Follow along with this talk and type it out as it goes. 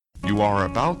You are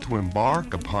about to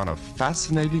embark upon a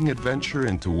fascinating adventure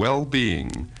into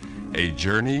well-being, a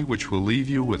journey which will leave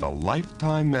you with a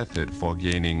lifetime method for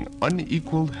gaining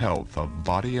unequaled health of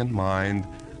body and mind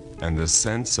and the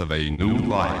sense of a new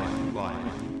life.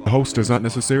 The host does not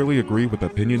necessarily agree with the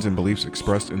opinions and beliefs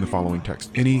expressed in the following text.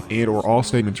 Any and or all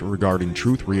statements regarding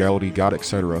truth, reality, God,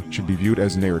 etc. should be viewed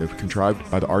as narrative, contrived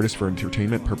by the artist for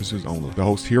entertainment purposes only. The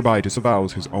host hereby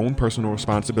disavows his own personal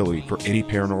responsibility for any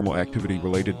paranormal activity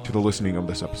related to the listening of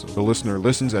this episode. The listener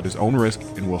listens at his own risk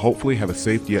and will hopefully have a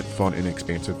safe yet fun and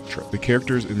expansive trip. The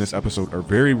characters in this episode are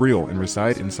very real and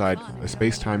reside inside a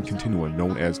space-time continuum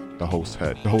known as the host's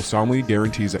head. The host solemnly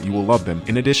guarantees that you will love them,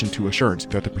 in addition to assurance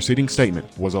that the preceding statement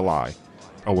was a lie.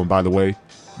 Oh, and by the way,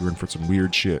 you're in for some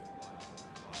weird shit.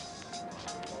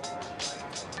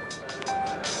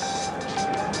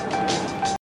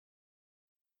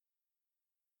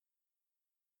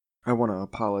 I want to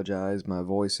apologize. My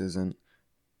voice isn't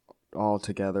all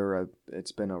together.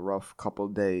 It's been a rough couple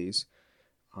days.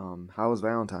 How was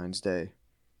Valentine's Day?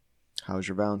 How was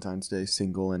your Valentine's Day,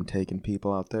 single and taken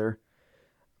people out there?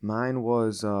 Mine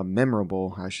was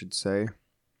memorable, I should say.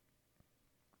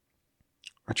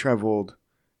 I traveled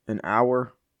an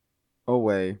hour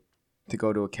away to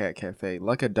go to a cat cafe.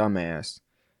 Like a dumbass,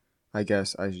 I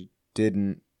guess I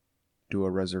didn't do a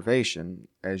reservation,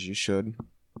 as you should,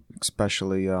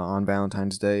 especially on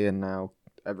Valentine's Day, and now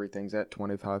everything's at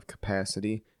 25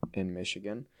 capacity in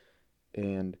Michigan.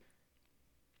 And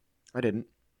I didn't,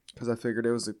 because I figured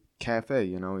it was a cafe,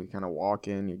 you know, you kind of walk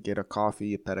in, you get a coffee,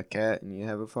 you pet a cat, and you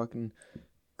have a fucking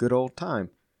good old time.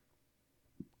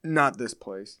 Not this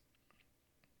place.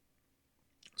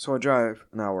 So I drive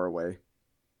an hour away,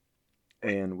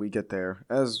 and we get there.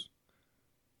 As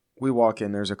we walk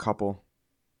in, there's a couple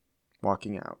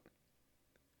walking out.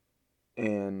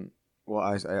 And,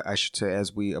 well, I should say,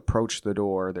 as we approach the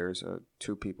door, there's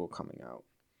two people coming out.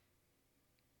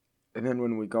 And then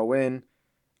when we go in,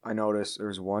 I notice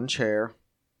there's one chair.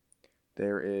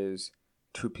 There is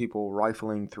two people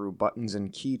rifling through buttons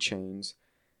and keychains.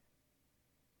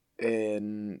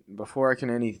 And before I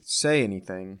can say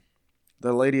anything,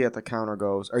 the lady at the counter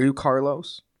goes, "Are you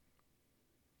Carlos?"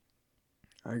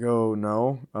 I go,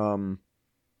 "No.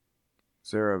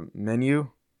 Is there a menu?"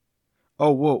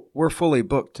 "Oh, well, we're fully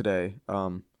booked today.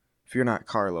 If you're not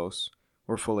Carlos,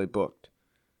 we're fully booked."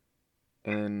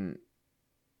 And,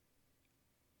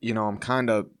 you know, I'm kind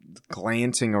of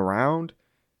glancing around.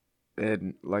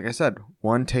 And like I said,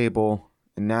 one table,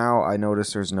 and now I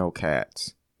notice there's no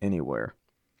cats anywhere.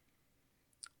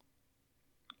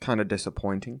 Kind of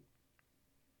disappointing.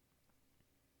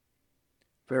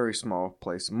 Very small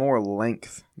place. More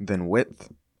length than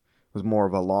width. It was more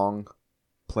of a long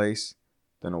place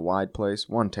than a wide place.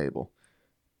 One table.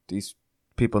 These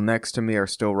people next to me are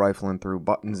still rifling through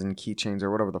buttons and keychains or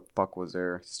whatever the fuck was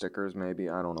there. Stickers maybe.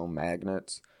 I don't know.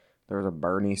 Magnets. There was a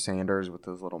Bernie Sanders with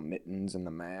those little mittens and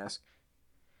the mask.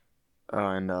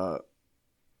 So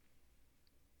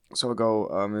I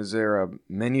go, "Is there a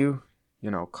menu?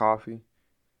 You know, coffee?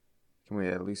 Can we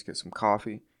at least get some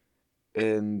coffee?"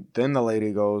 And then the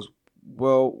lady goes,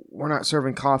 "Well, we're not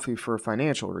serving coffee for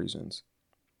financial reasons."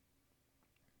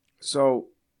 So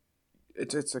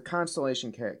it's a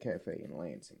Constellation Cat Cafe in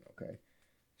Lansing, okay?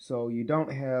 So you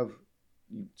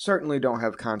certainly don't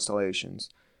have constellations.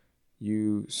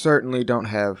 You certainly don't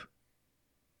have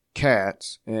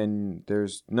cats, and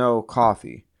there's no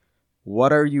coffee.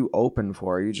 What are you open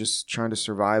for? Are you just trying to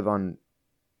survive on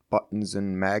buttons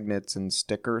and magnets and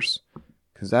stickers?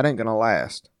 Because that ain't gonna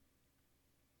last.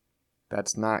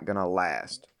 That's not gonna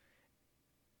last.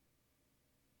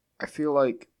 I feel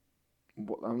like,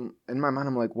 in my mind,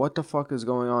 I'm like, what the fuck is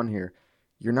going on here?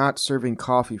 You're not serving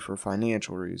coffee for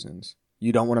financial reasons.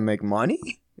 You don't want to make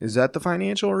money? Is that the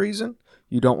financial reason?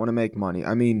 You don't want to make money.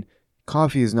 I mean,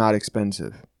 coffee is not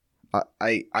expensive.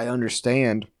 I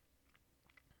understand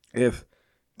if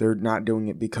they're not doing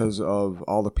it because of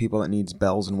all the people that needs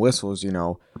bells and whistles, you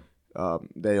know.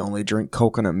 They only drink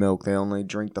coconut milk. They only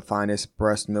drink the finest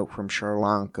breast milk from Sri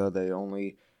Lanka. They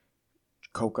only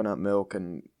coconut milk,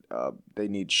 and they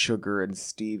need sugar and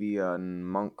stevia and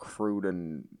monk fruit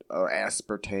and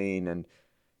aspartame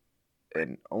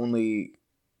and only,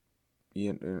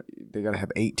 you know, they gotta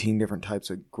have 18 different types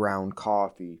of ground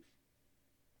coffee.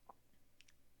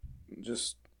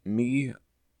 Just me.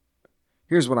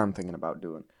 Here's what I'm thinking about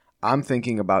doing. I'm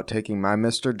thinking about taking my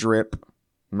Mr. Drip,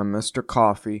 my Mr.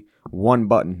 Coffee, one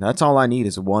button. That's all I need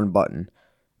is one button.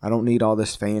 I don't need all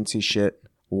this fancy shit.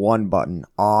 One button,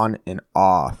 on and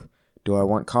off. Do I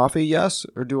want coffee? Yes.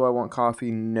 Or do I want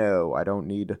coffee? No. I don't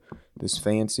need this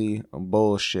fancy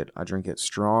bullshit. I drink it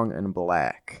strong and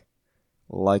black.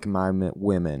 Like my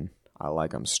women. I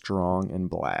like them strong and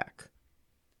black.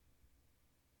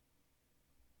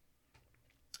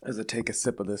 As I take a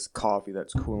sip of this coffee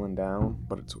that's cooling down,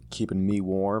 but it's keeping me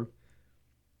warm.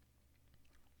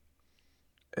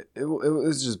 It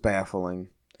was just baffling.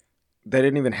 They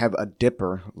didn't even have a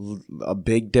dipper, a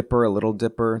big dipper, a little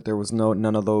dipper. There was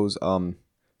none of those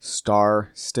star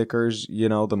stickers, you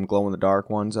know, them glow in the dark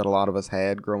ones that a lot of us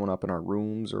had growing up in our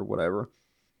rooms or whatever.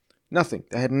 Nothing.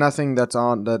 They had nothing that's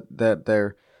on that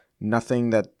they're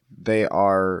nothing that they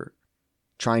are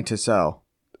trying to sell.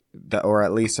 That, or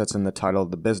at least that's in the title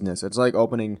of the business. It's like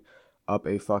opening up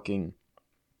a fucking,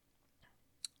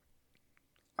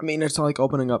 I mean, it's like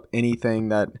opening up anything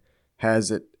that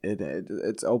has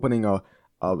it's opening a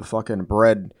fucking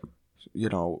bread, you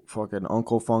know, fucking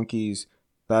Uncle Funky's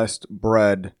best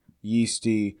bread,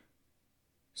 yeasty,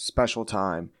 special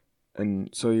time. And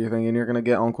so you're thinking you're going to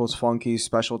get Uncle's Funky's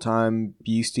special time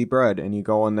yeasty bread. And you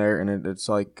go in there and it's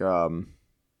like,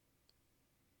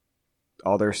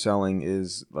 all they're selling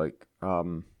is like,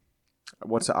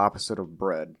 what's the opposite of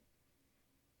bread?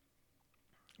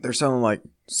 They're selling like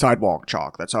sidewalk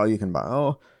chalk. That's all you can buy.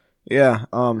 Oh, yeah.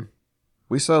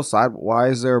 We sell Why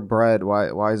is there bread?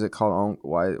 Why is it called?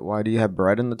 Why do you have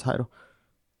bread in the title?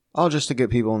 Oh, just to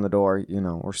get people in the door. You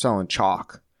know, we're selling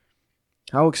chalk.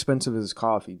 How expensive is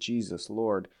coffee? Jesus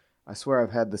Lord! I swear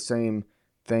I've had the same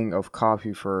thing of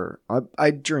coffee for. I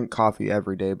drink coffee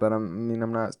every day, but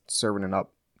I'm not serving it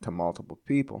up to multiple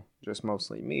people. Just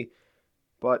mostly me.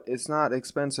 But it's not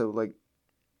expensive. Like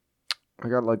I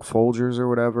got like Folgers or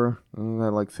whatever. I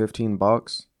got like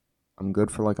 $15. I'm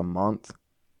good for like a month.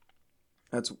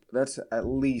 That's at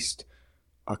least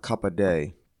a cup a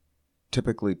day,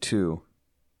 typically 2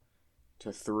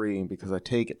 to 3 because I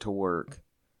take it to work,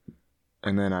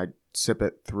 and then I sip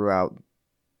it throughout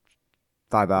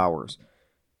 5 hours.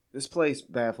 This place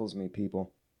baffles me,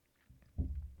 people.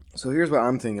 So here's what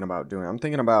I'm thinking about doing. I'm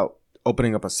thinking about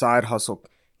opening up a side hustle,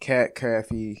 cat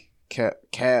coffee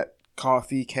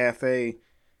cafe.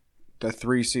 The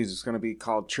 3 C's. It's going to be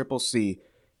called Triple C.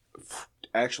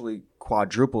 Actually,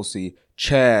 quadruple C.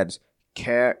 Chad's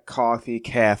Cat Coffee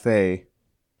Cafe.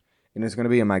 And it's going to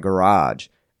be in my garage.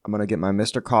 I'm going to get my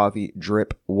Mr. Coffee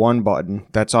drip 1 button.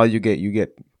 That's all you get. You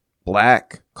get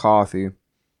black coffee,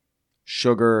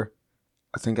 sugar.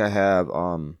 I think I have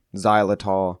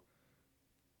xylitol.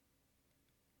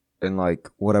 And like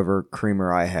whatever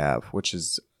creamer I have, which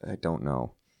is, I don't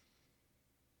know.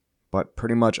 But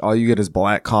pretty much all you get is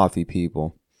black coffee,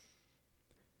 people.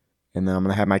 And then I'm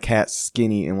going to have my cat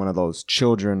Skinny in one of those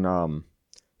children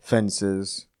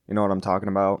fences. You know what I'm talking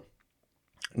about?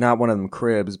 Not one of them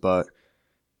cribs, but,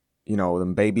 you know,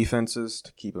 them baby fences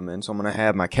to keep them in. So I'm going to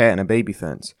have my cat in a baby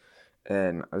fence.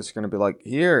 And I'm just going to be like,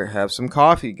 here, have some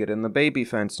coffee. Get in the baby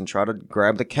fence and try to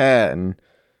grab the cat. And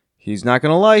he's not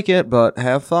going to like it, but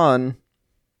have fun.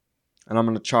 And I'm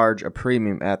going to charge a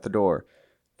premium at the door.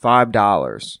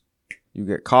 $5. You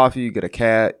get coffee, you get a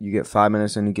cat, you get 5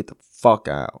 minutes, and you get the fuck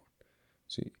out.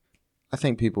 See, I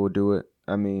think people would do it.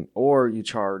 I mean, or you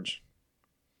charge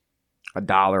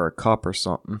 $1 a cup or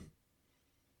something.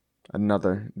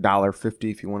 Another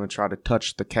 $1.50 if you want to try to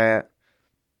touch the cat.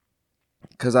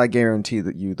 Because I guarantee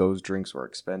that those drinks were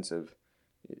expensive.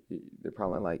 They're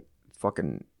probably like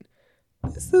fucking.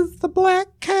 This is the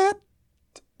black cat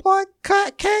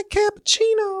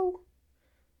cappuccino.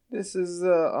 This is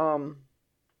the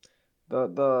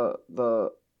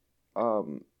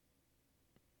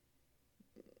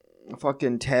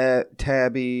fucking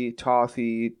tabby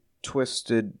toffee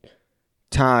twisted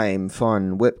time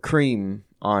fun whipped cream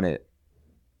on it.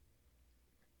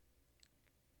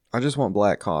 I just want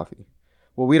black coffee.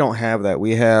 Well, we don't have that.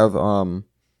 We have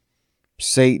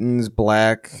Satan's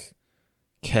black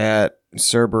cat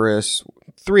Cerberus,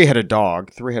 3-headed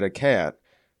dog, 3-headed cat,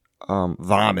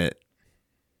 vomit.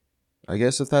 I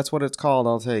guess if that's what it's called,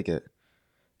 I'll take it.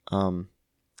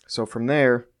 So from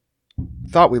there,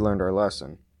 thought we learned our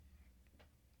lesson.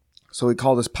 So we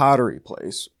call this pottery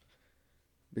place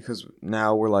because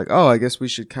now we're like, oh, I guess we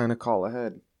should kind of call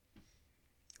ahead.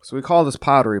 So we call this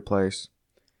pottery place,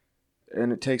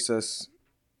 and it takes us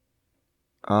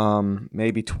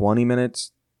maybe 20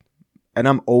 minutes, and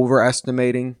I'm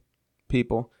overestimating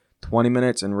people. 20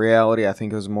 minutes. In reality, I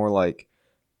think it was more like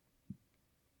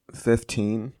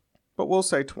 15, but we'll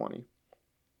say 20.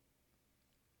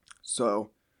 So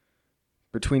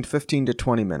between 15 to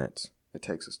 20 minutes it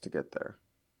takes us to get there.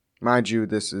 Mind you,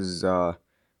 this is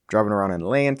driving around in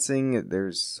Lansing.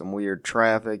 There's some weird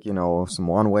traffic, you know, some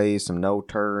one-ways, some no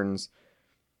turns.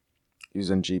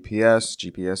 Using GPS.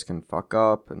 GPS can fuck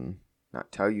up and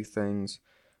not tell you things.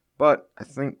 But I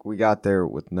think we got there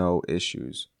with no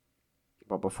issues.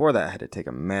 But before that, I had to take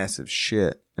a massive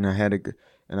shit, and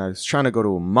I was trying to go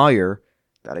to a Meijer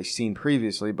that I seen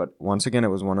previously, but once again, it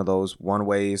was one of those one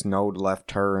ways, no left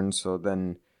turns. So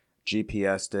then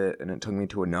GPS'd it, and it took me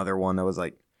to another one that was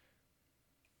like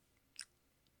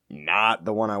not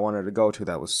the one I wanted to go to.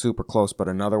 That was super close, but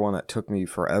another one that took me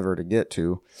forever to get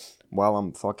to, while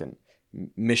I'm fucking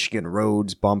Michigan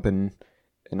roads bumping,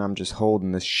 and I'm just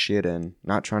holding this shit in,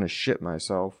 not trying to shit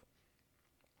myself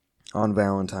on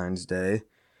Valentine's Day.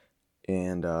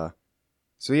 And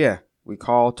so yeah, we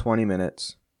call 20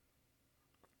 minutes.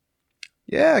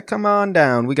 Yeah, come on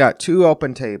down. We got 2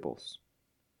 open tables.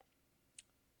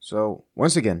 So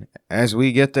once again, as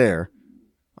we get there,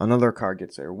 another car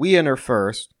gets there. We enter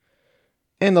first,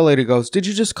 and the lady goes, "Did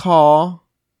you just call?"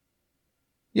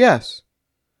 "Yes."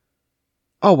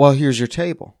 "Oh, well, here's your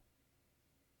table."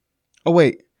 "Oh,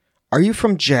 wait, are you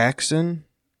from Jackson?"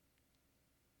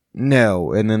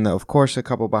 "No." And then, of course, a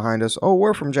couple behind us, "Oh,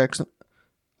 we're from Jackson."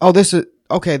 "Oh, this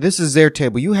is their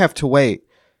table. You have to wait."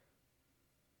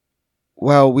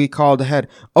 "Well, we called ahead."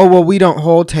 "Oh, well, we don't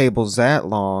hold tables that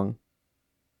long."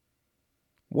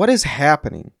 What is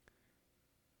happening?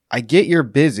 I get you're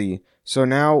busy, so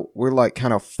now we're like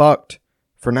kind of fucked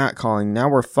for not calling. Now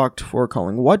we're fucked for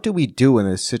calling. What do we do in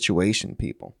this situation,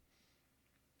 people?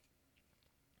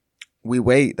 We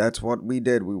wait. That's what we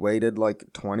did. We waited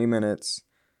like 20 minutes.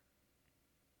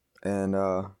 And,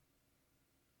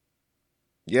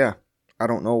 yeah. I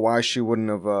don't know why she wouldn't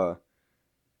have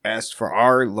asked for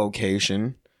our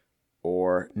location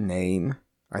or name.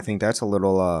 I think that's a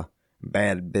little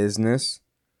bad business.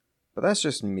 But that's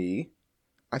just me.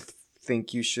 I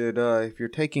think you should, if you're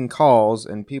taking calls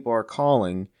and people are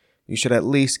calling, you should at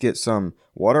least get some,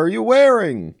 "What are you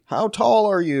wearing? How tall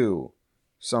are you?"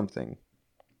 Something.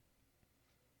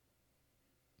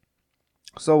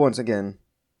 So once again,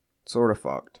 sort of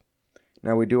fucked.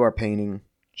 Now we do our painting.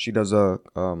 She does a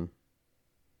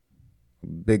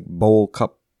big bowl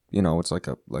cup. You know, it's like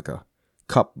a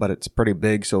cup, but it's pretty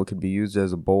big, so it could be used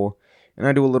as a bowl. And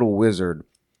I do a little wizard.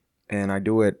 And I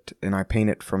do it, and I paint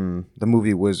it from the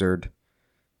movie Wizard.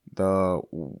 It's a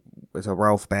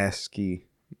Ralph Bakshi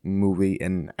movie,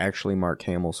 and actually Mark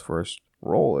Hamill's first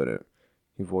role in it.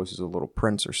 He voices a little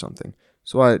prince or something.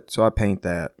 So I paint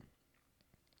that,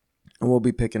 and we'll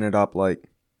be picking it up like,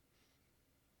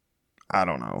 I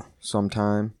don't know,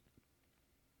 sometime.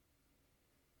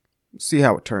 See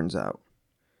how it turns out.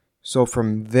 So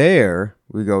from there,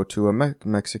 we go to a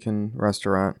Mexican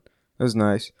restaurant. It was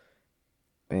nice.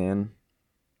 And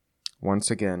once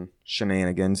again,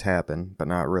 shenanigans happen, but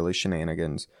not really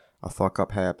shenanigans. A fuck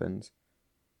up happens.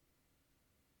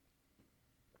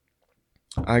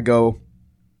 I go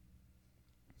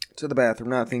to the bathroom,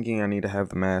 not thinking I need to have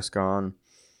the mask on,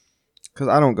 because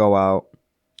I don't go out.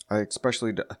 I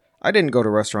didn't go to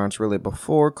restaurants really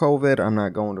before COVID. I'm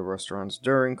not going to restaurants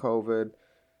during COVID.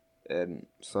 And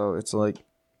so it's like,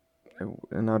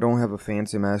 and I don't have a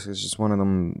fancy mask. It's just one of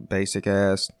them basic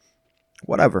ass.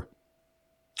 Whatever.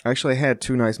 I actually had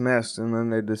 2 nice masks, and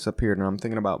then they disappeared, and I'm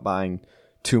thinking about buying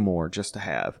 2 more just to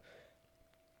have.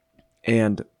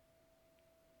 And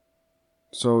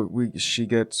so she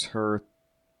gets her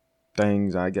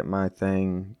things, I get my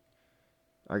thing.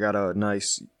 I got a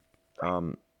nice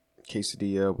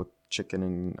quesadilla with chicken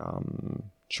and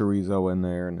chorizo in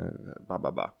there, and blah, blah,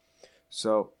 blah.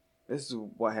 So this is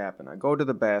what happened. I go to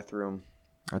the bathroom.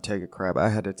 I take a crap. I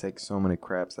had to take so many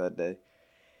craps that day.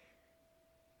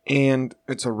 And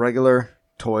it's a regular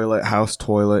toilet, house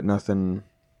toilet, nothing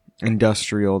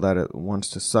industrial that it wants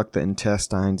to suck the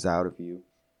intestines out of you.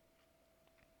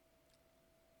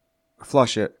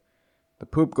 Flush it. The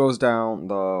poop goes down,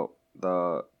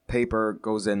 the paper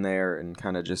goes in there and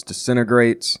kind of just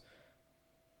disintegrates.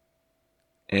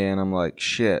 And I'm like,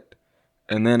 shit.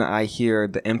 And then I hear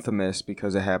the infamous,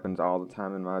 because it happens all the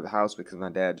time in my house, because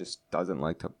my dad just doesn't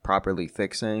like to properly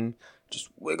fix things, just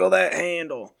wiggle that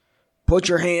handle. Put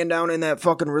your hand down in that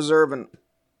fucking reserve and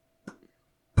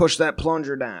push that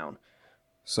plunger down.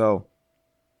 So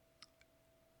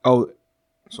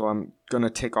I'm going to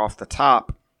take off the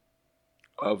top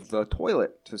of the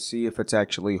toilet to see if it's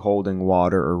actually holding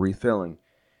water or refilling.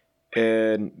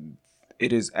 And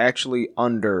it is actually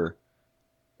under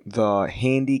the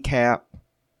handicap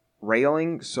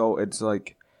railing. So it's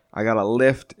like I got to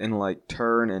lift and like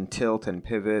turn and tilt and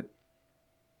pivot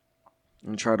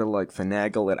and try to like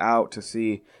finagle it out to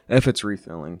see if it's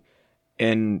refilling.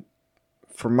 And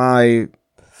for my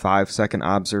 5-second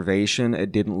observation,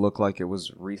 it didn't look like it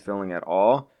was refilling at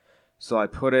all. So I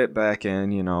put it back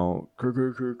in, you know,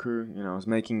 it's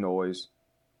making noise.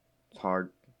 It's hard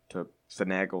to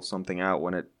finagle something out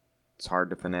when it's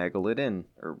hard to finagle it in,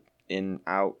 or in,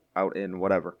 out, out in,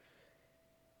 whatever.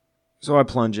 So I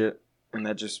plunge it, and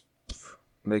that just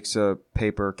makes a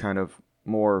paper kind of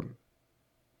more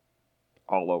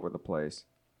all over the place.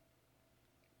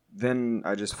 Then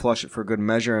I just flush it for good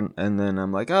measure, and then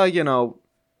I'm like, oh,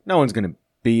 no one's going to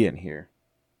be in here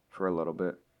for a little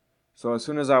bit. So as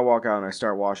soon as I walk out and I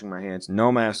start washing my hands,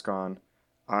 no mask on,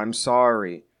 I'm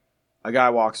sorry. A guy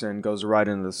walks in, goes right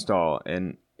into the stall,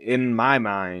 and in my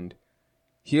mind,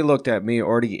 he looked at me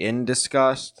already in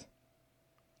disgust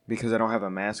because I don't have a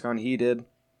mask on. He did.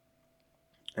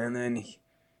 And then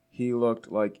he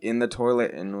looked like in the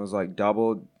toilet and was like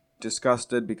double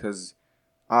disgusted because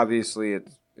obviously it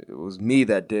was me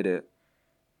that did it.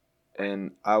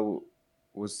 And I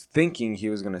was thinking he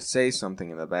was going to say something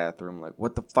in the bathroom like,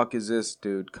 what the fuck is this,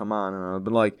 dude? Come on. And I've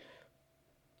been like,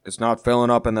 it's not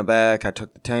filling up in the back. I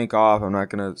took the tank off. I'm not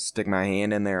going to stick my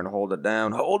hand in there and hold it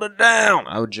down. Hold it down!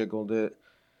 I jiggled it.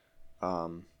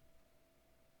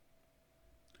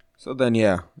 So then,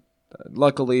 yeah.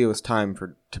 Luckily, it was time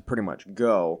to pretty much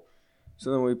go.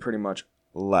 So then we pretty much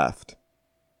left.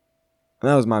 And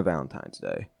that was my Valentine's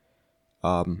Day.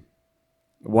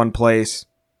 One place,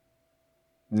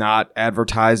 not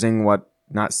selling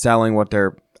what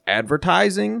they're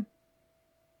advertising.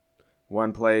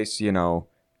 One place, you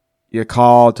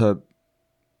call to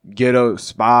get a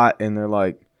spot and they're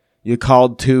like, you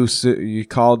called too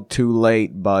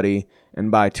late, buddy.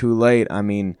 And by too late, I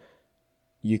mean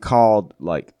you called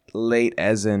like late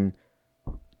as in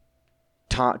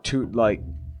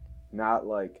not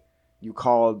like you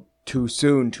called too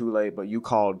soon, too late, but you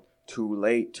called too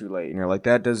late. And you're like,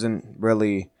 that doesn't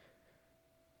really.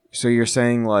 So you're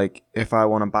saying like if I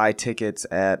want to buy tickets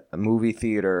at a movie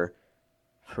theater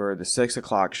for the 6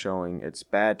 o'clock showing, it's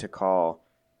bad to call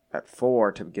at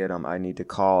 4 to get them. I need to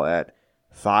call at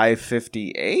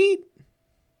 5:58?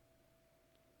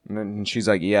 And then she's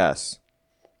like, yes.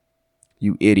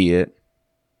 You idiot.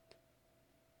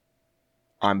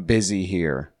 I'm busy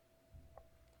here.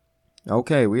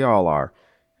 Okay, we all are.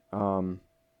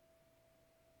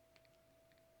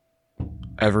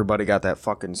 Everybody got that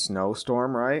fucking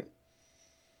snowstorm, right?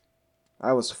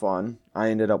 That was fun. I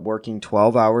ended up working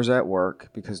 12 hours at work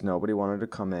because nobody wanted to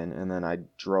come in. And then I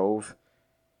drove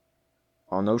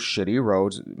on those shitty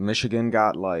roads. Michigan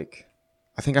got like,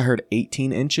 I think I heard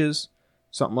 18 inches.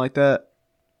 Something like that.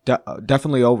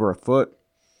 Definitely over a foot.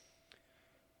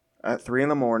 At 3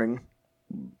 a.m,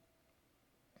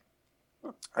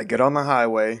 I get on the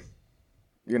highway.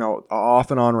 Off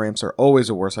and on ramps are always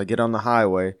the worst. I get on the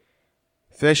highway.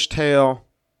 Fishtail.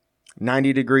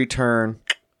 90-degree turn.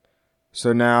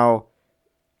 So now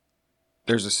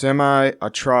there's a semi, a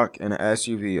truck, and an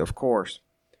SUV, of course.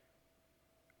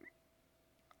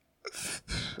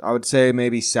 I would say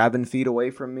maybe 7 feet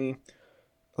away from me.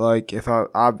 Like if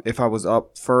I was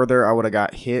up further, I would have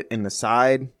got hit in the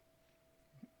side.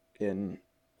 And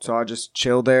so I just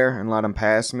chilled there and let them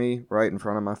pass me right in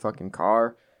front of my fucking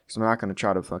car. Because I'm not going to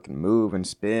try to fucking move and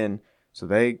spin. So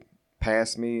they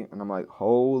passed me and I'm like,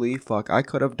 holy fuck, I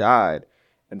could have died.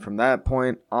 And from that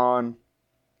point on,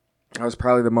 I was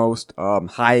probably the most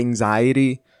high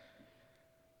anxiety.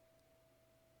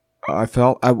 I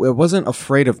wasn't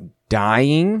afraid of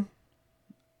dying.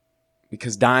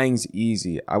 Because dying's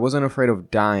easy. I wasn't afraid of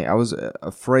dying. I was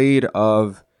afraid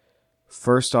of,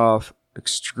 first off,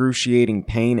 excruciating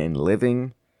pain and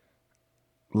living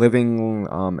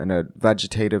in a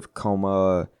vegetative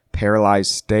coma,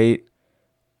 paralyzed state,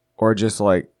 or just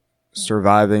like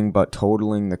surviving but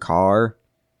totaling the car.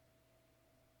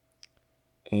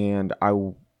 And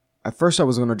at first I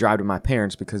was going to drive to my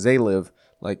parents because they live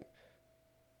like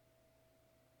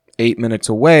 8 minutes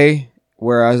away,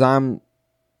 whereas I'm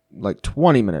like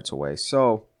 20 minutes away.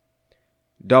 So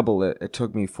double it. It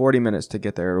took me 40 minutes to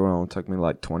get there. It only took me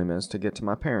like 20 minutes to get to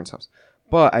my parents' house.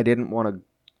 But I didn't want to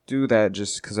do that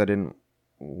just because I didn't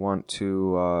want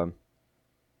to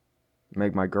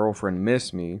make my girlfriend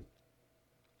miss me.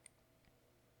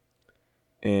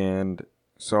 And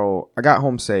so I got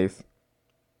home safe.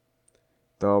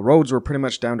 The roads were pretty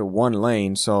much down to one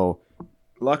lane. So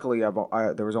luckily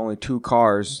there was only 2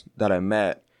 cars that I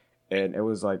met. And it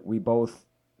was like we both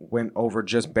went over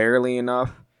just barely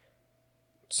enough.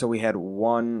 So we had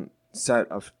one set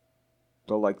of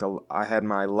I had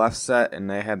my left set and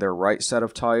they had their right set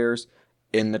of tires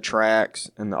in the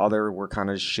tracks, and the other were kind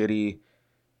of shitty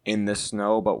in the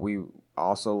snow, but we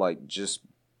also like just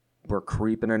were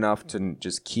creeping enough to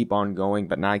just keep on going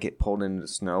but not get pulled into the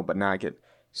snow, but not get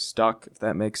stuck, if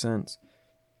that makes sense.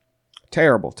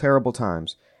 Terrible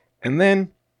times. And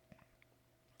then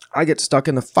I get stuck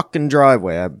in the fucking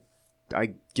driveway.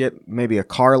 I get maybe a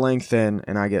car length in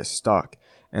and I get stuck.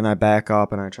 and I back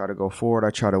up and I try to go forward.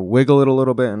 I try to wiggle it a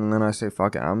little bit, and then I say,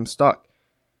 fuck it, I'm stuck.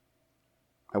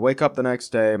 I wake up the next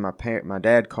day, my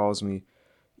dad calls me.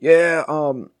 Yeah,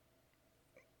 I'm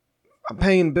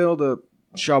paying Bill to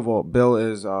shovel. Bill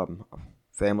is a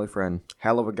family friend,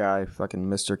 hell of a guy, fucking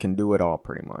Mr. Can Do It All,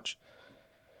 pretty much.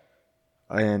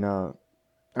 And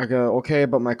I go, okay,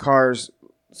 but my car's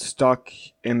stuck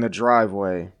in the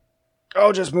driveway.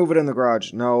 Oh, just move it in the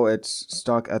garage. No, it's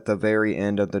stuck at the very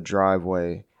end of the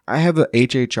driveway. I have a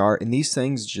HHR, and these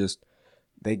things just,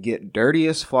 they get dirty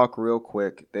as fuck real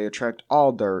quick. They attract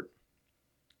all dirt.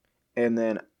 And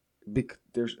then,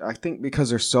 I think because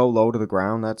they're so low to the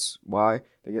ground, that's why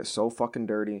they get so fucking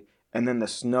dirty. And then the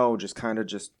snow just kind of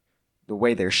just, the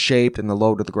way they're shaped and the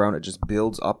low to the ground, it just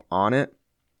builds up on it.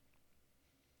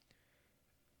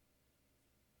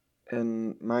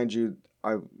 And mind you,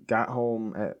 I got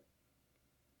home at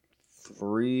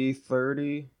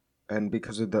 3:30, and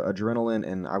because of the adrenaline,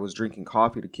 and I was drinking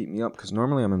coffee to keep me up, because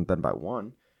normally I'm in bed by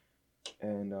 1,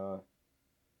 and the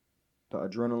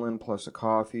adrenaline plus the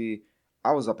coffee,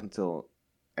 I was up until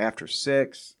after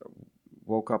 6,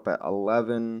 woke up at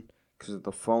 11 because of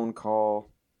the phone call,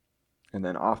 and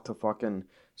then off to fucking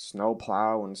snow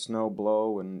plow and snow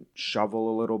blow and shovel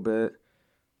a little bit.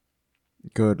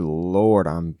 Good Lord,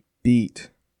 I'm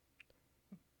beat.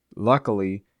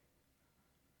 Luckily,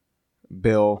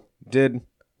 Bill did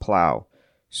plow.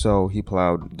 So he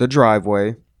plowed the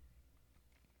driveway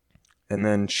and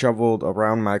then shoveled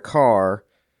around my car.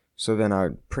 So then I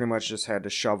pretty much just had to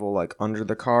shovel like under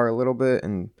the car a little bit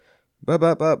and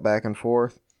back and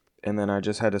forth. And then I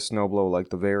just had to snow blow like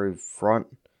the very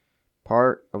front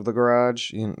part of the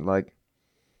garage, like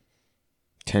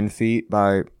 10 feet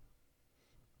by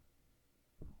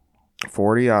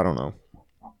 40, I don't know.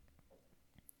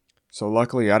 So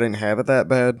luckily I didn't have it that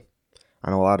bad. I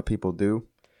know a lot of people do.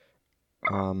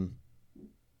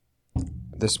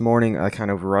 This morning I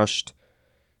kind of rushed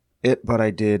it, but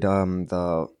I did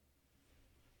the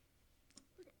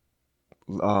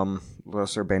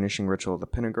Lesser Banishing Ritual of the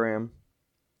Pentagram.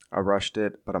 I rushed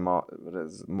it, but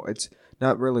it's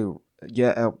not really.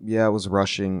 Yeah, I was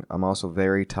rushing. I'm also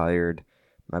very tired.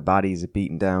 My body's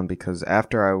beaten down because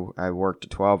after I worked a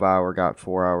 12-hour, got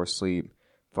 4 hours sleep,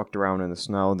 fucked around in the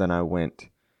snow, then I went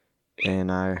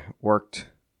and I worked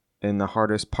in the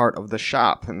hardest part of the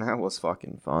shop, and that was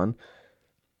fucking fun.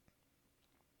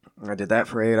 I did that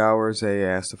for 8 hours. They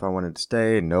asked if I wanted to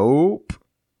stay. Nope.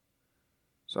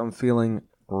 So I'm feeling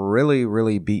really,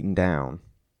 really beaten down.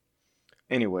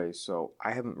 Anyway, so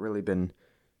I haven't really been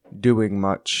doing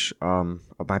much of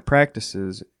my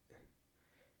practices,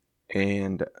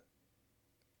 and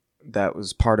that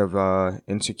was part of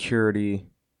insecurity,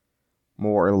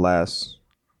 more or less.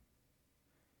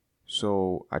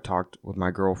 So I talked with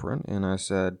my girlfriend, and I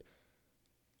said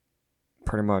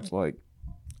pretty much like,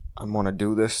 I want to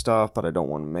do this stuff, but I don't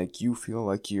want to make you feel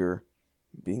like you're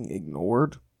being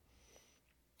ignored.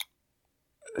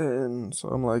 And so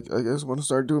I'm like, I guess I want to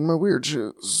start doing my weird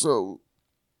shit. So,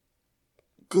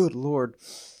 good Lord.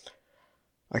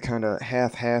 I kind of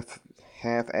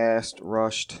half-assed,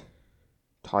 rushed,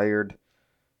 tired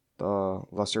the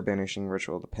Lesser Banishing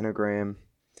Ritual of the Pentagram.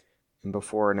 And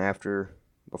before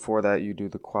that you do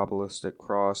the Kabbalistic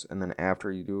Cross, and then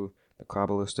after you do the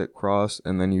Kabbalistic Cross,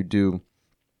 and then you do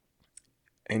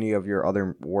any of your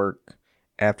other work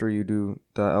after you do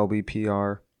the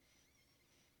LBPR.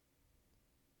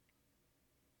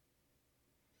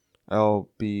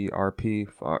 LBRP,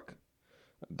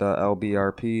 the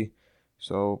LBRP.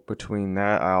 So between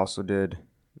that, I also did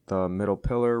the Middle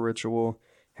Pillar Ritual,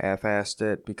 half-assed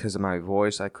it because of my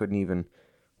voice. I couldn't even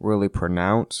really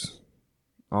pronounce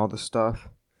all the stuff.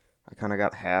 I kind of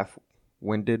got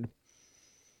half-winded.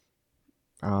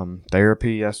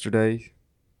 Therapy yesterday.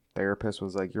 Therapist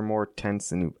was like, you're more tense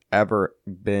than you've ever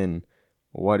been.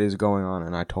 What is going on?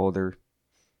 And I told her,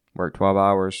 worked 12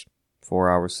 hours.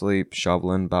 4 hours sleep,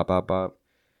 shoveling, bop.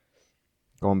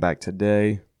 Going back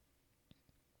today.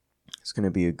 It's going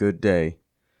to be a good day.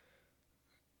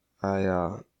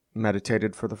 I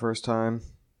meditated for the first time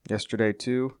yesterday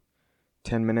too.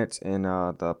 10 minutes in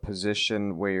the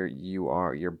position where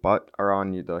your butt are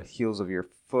on the heels of your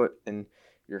foot and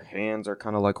your hands are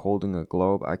kind of like holding a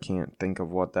globe. I can't think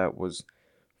of what that was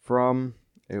from.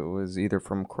 It was either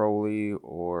from Crowley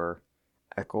or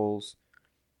Eccles.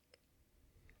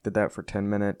 Did that for 10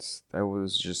 minutes. That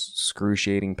was just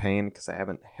excruciating pain because I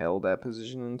haven't held that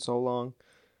position in so long.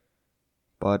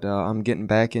 But I'm getting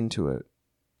back into it.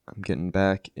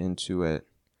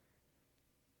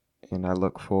 And I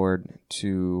look forward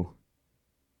to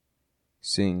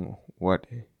seeing what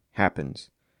happens.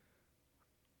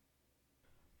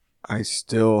 I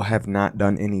still have not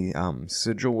done any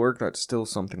sigil work. That's still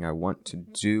something I want to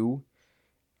do.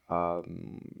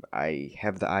 I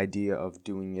have the idea of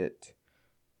doing it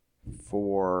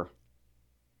for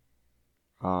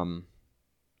well,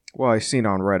 I've seen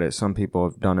on Reddit some people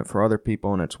have done it for other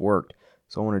people and it's worked.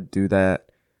 So I want to do that,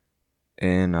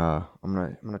 and I'm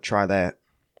gonna try that.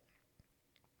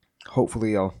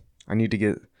 Hopefully I need to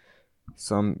get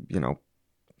some,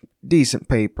 decent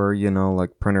paper,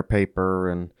 like printer paper,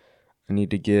 and I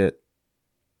need to get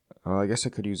I guess I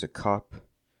could use a cup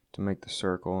to make the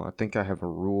circle. I think I have a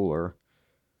ruler.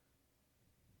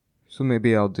 So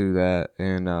maybe I'll do that,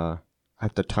 and I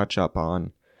have to touch up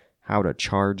on how to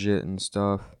charge it and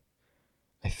stuff.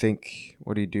 I think,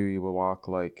 what do? You will walk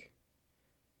like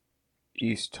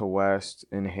east to west,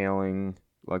 inhaling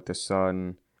like the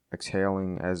sun,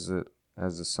 exhaling as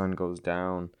the sun goes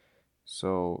down.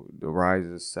 So the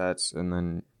rises, sets, and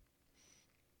then,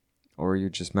 or you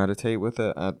just meditate with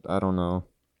it. I don't know.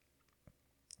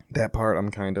 That part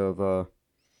I'm kind of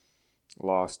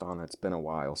lost on. It's been a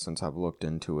while since I've looked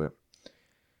into it.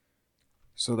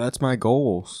 So that's my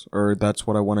goals, or that's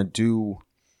what I want to do.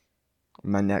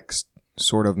 My next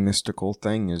sort of mystical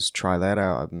thing is try that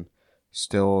out. I'm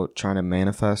still trying to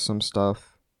manifest some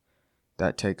stuff.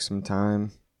 That takes some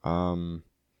time.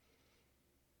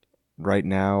 Right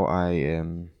now I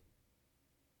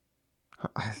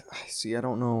see, I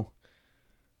don't know.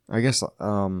 I guess,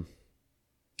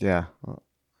 yeah.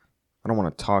 I don't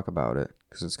want to talk about it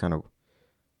because it's kind of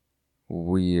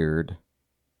weird.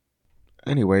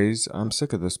 Anyways, I'm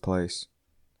sick of this place.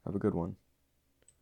 Have a good one.